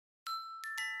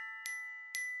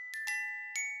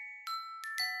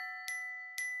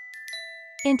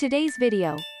In today's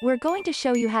video, we're going to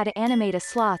show you how to animate a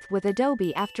sloth with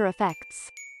Adobe After Effects.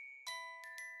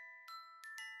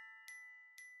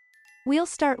 We'll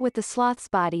start with the sloth's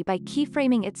body by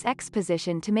keyframing its X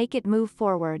position to make it move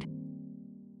forward.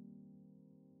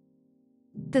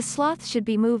 The sloth should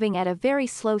be moving at a very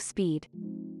slow speed.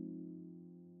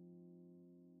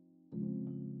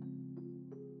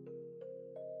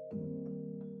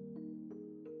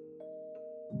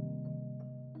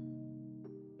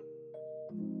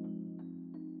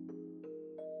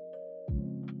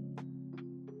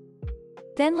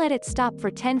 Then let it stop for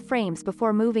 10 frames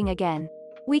before moving again.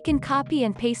 We can copy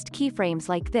and paste keyframes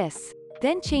like this,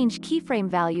 then change keyframe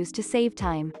values to save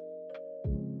time.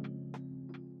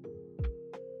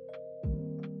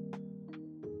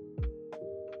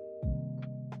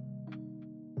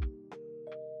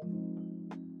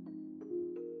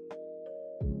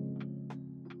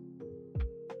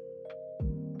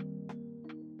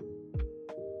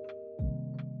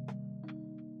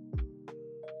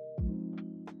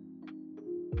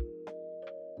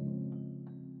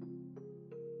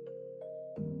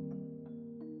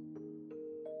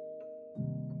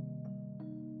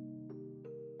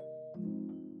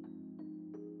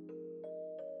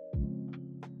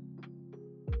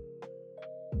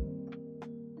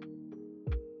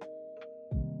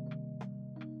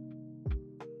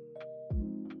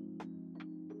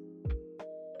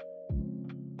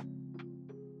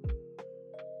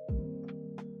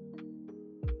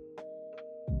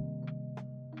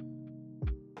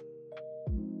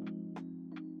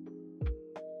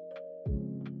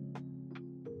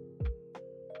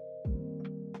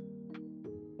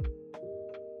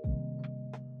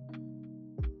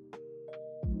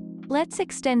 Let's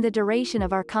extend the duration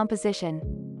of our composition.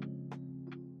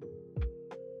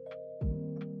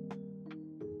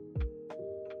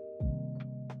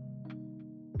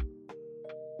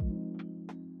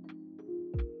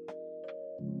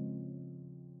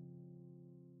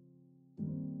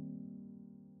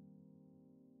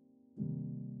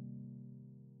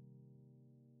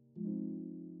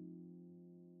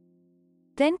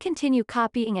 Then continue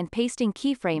copying and pasting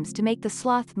keyframes to make the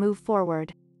sloth move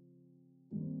forward.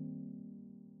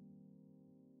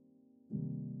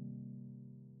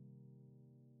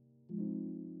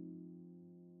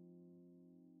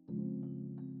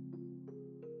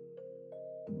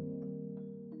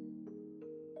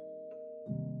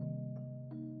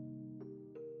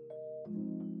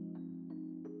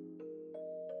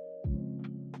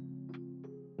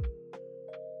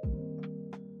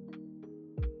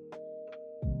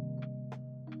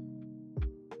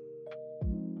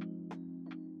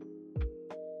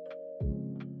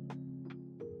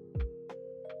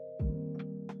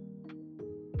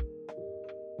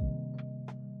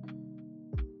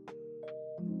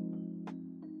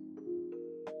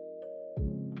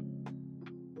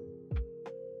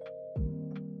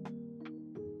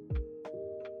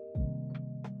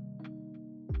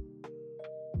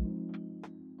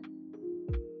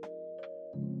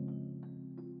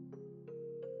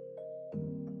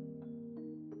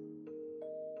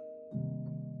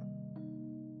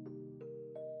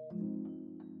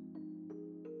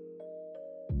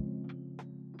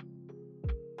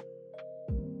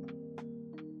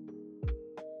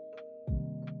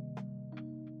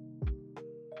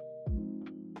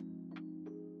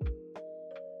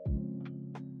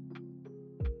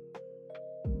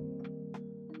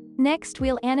 Next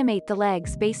we'll animate the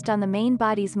legs based on the main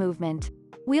body's movement.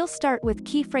 We'll start with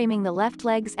keyframing the left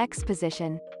leg's X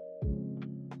position.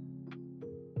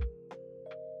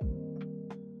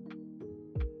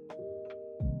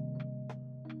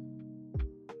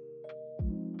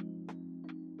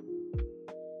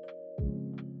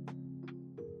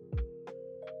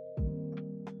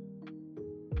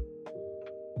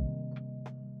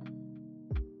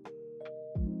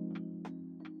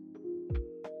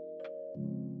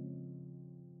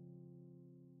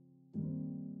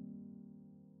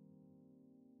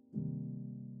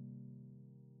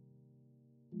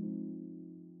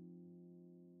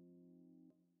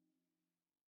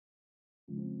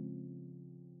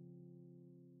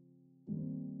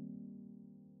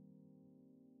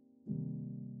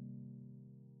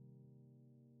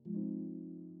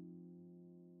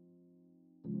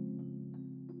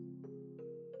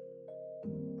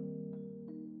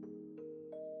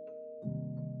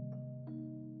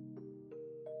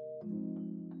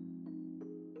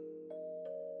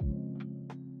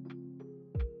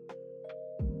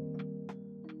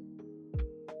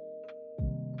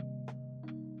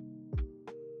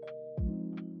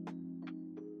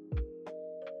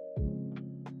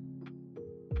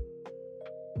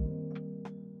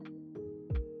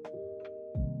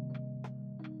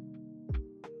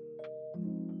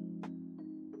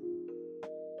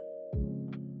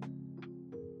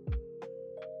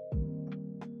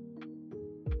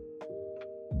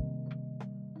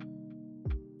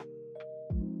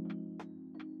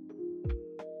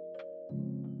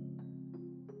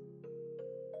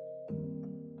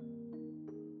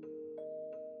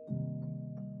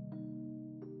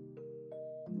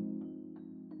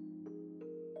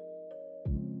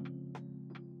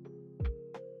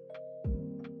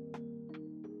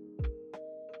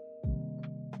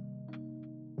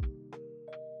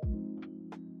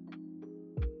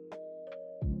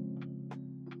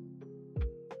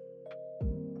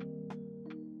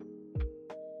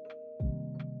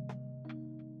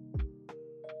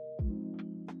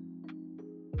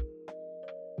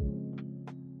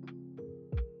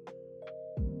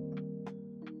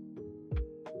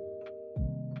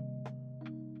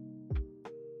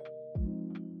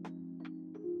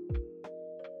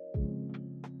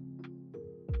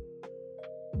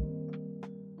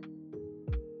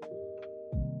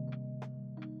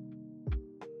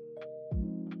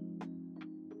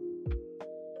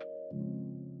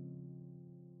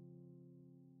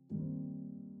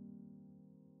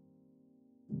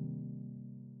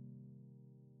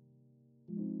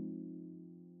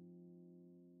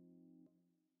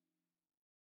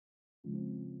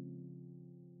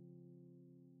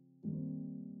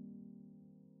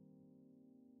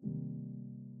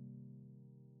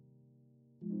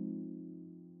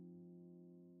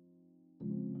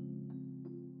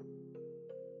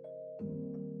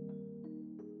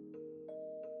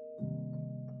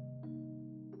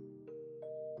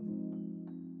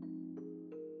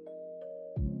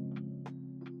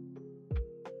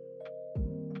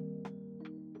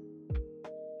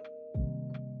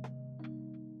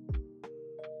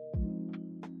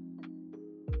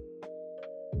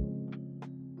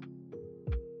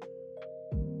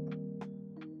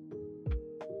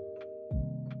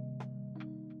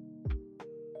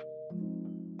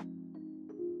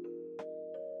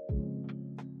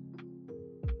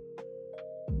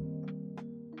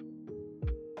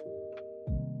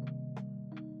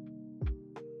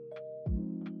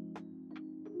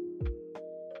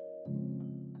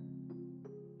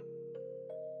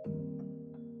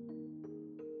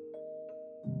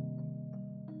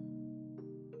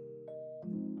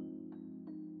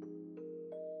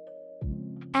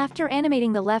 After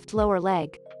animating the left lower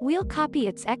leg, we'll copy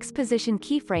its X position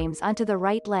keyframes onto the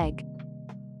right leg.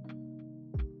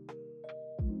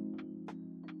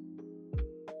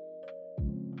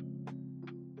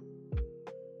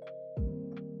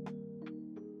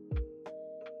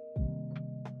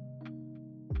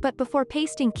 But before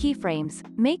pasting keyframes,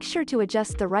 make sure to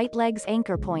adjust the right leg's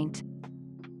anchor point.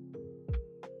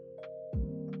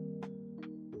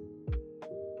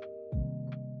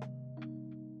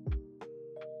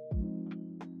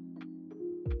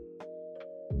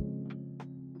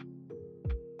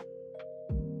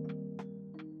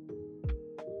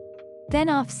 Then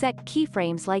offset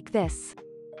keyframes like this.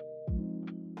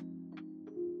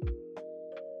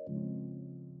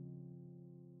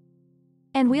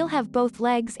 And we'll have both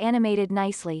legs animated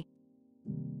nicely.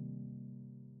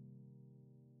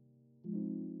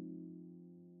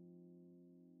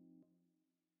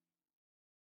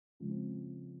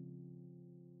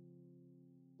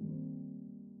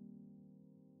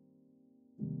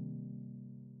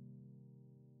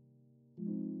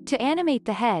 To animate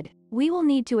the head, we will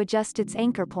need to adjust its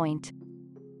anchor point.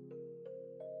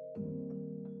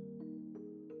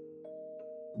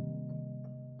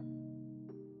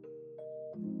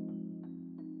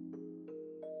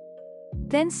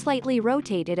 Then slightly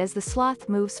rotate it as the sloth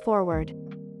moves forward.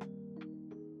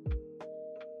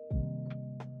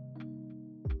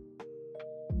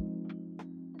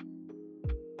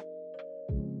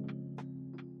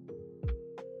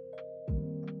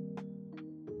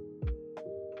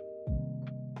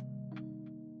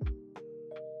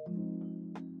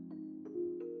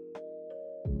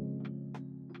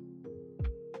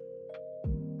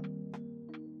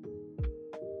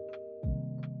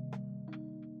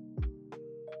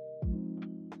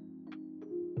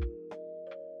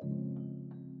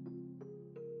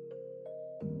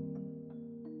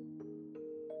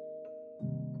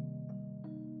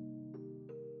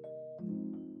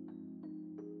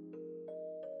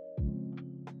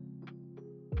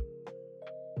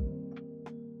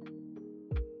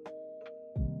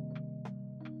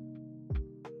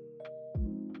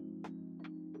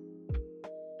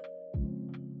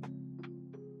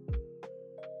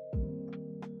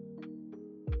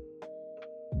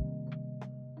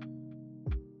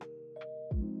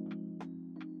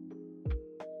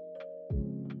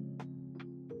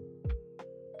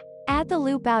 Add the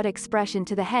loop out expression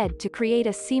to the head to create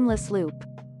a seamless loop.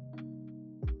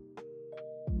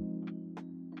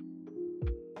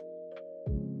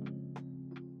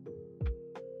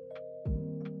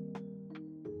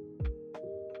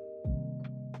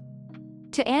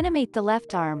 To animate the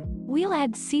left arm, we'll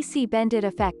add CC Bended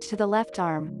effect to the left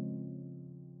arm.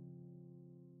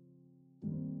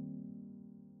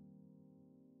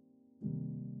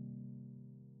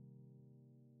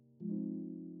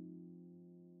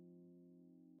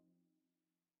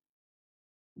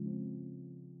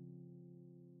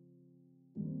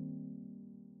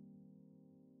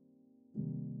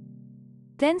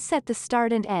 Then set the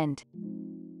start and end.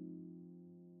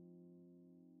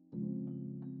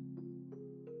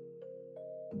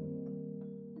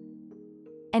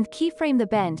 And keyframe the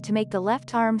bend to make the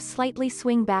left arm slightly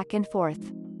swing back and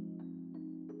forth.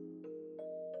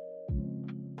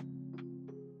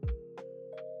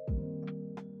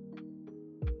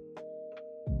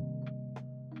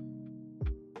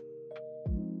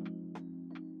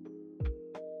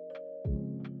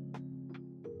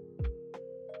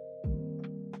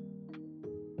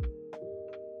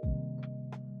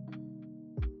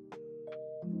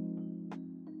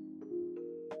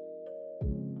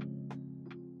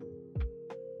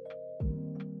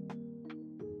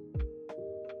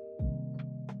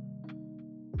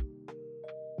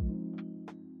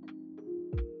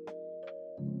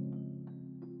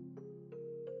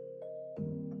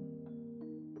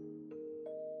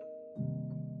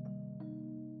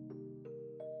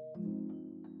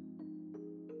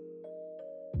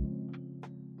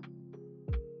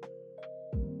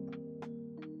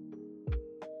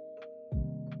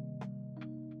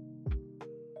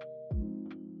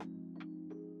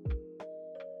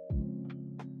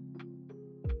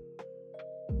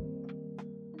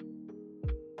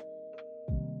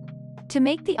 To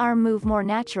make the arm move more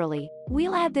naturally,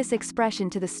 we'll add this expression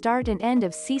to the start and end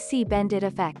of CC Bended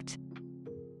effect.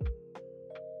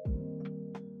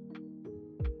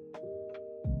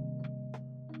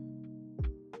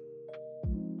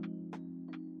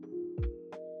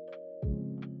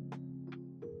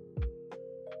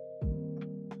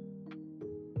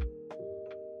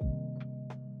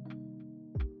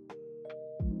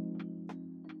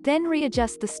 Then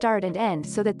readjust the start and end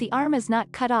so that the arm is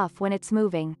not cut off when it's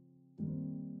moving.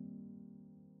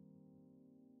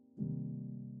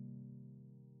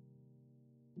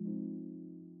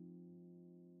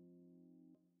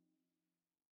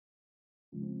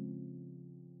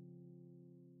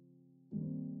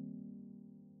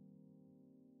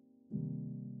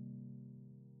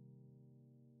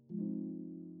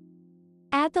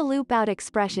 Add the loop out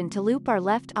expression to loop our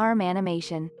left arm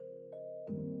animation.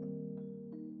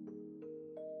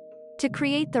 To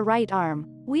create the right arm,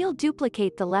 we'll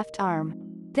duplicate the left arm.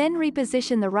 Then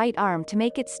reposition the right arm to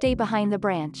make it stay behind the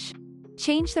branch.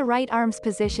 Change the right arm's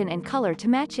position and color to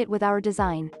match it with our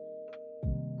design.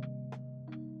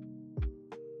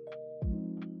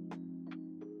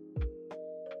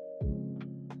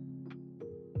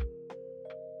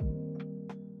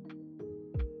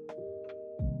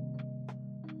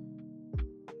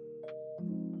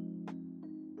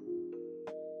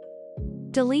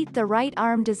 Delete the right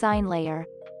arm design layer.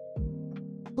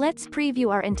 Let's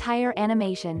preview our entire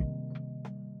animation.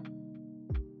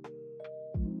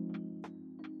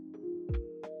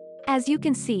 As you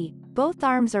can see, both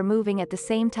arms are moving at the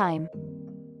same time.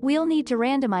 We'll need to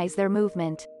randomize their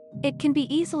movement. It can be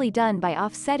easily done by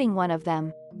offsetting one of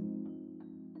them.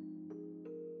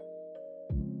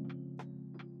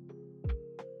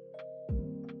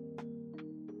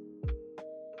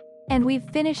 And we've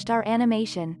finished our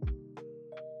animation.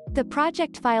 The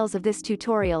project files of this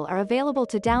tutorial are available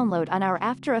to download on our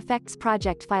After Effects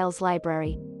project files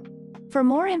library. For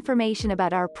more information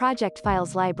about our project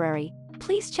files library,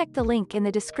 please check the link in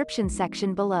the description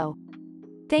section below.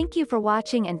 Thank you for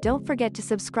watching, and don't forget to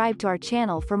subscribe to our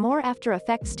channel for more After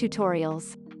Effects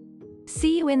tutorials.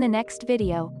 See you in the next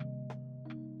video.